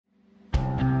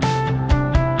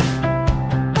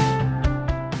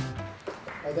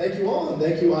Well, thank you all, and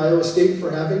thank you, Iowa State, for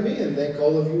having me, and thank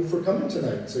all of you for coming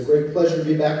tonight. It's a great pleasure to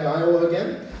be back in Iowa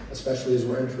again, especially as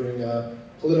we're entering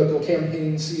political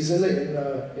campaign season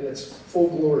in its full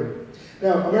glory.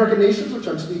 Now, American Nations, which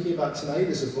I'm speaking about tonight,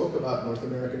 is a book about North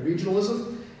American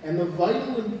regionalism and the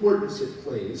vital importance it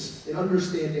plays in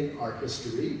understanding our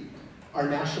history, our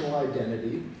national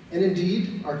identity, and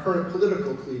indeed, our current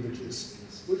political cleavages.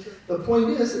 The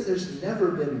point is that there's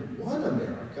never been one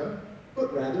America,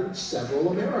 but rather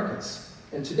several Americas.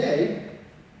 And today,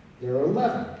 there are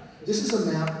 11. This is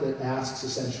a map that asks,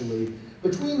 essentially,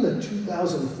 between the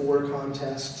 2004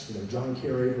 contest, John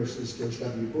Kerry versus George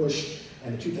W. Bush,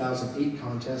 and the 2008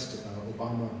 contest,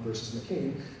 Obama versus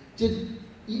McCain, did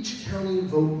each county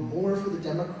vote more for the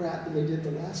Democrat than they did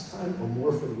the last time, or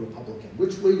more for the Republican?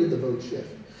 Which way did the vote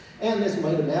shift? And as you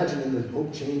might imagine in the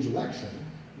vote change election,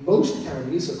 most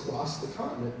counties across the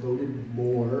continent voted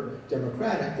more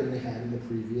Democratic than they had in the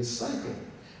previous cycle,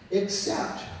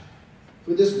 except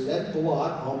for this red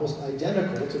blot almost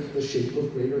identical to the shape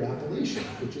of Greater Appalachia,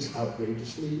 which is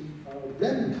outrageously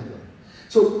red in color.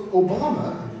 So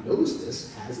Obama, and he knows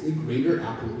this, has a Greater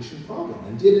Appalachian problem,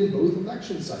 and did in both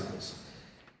election cycles.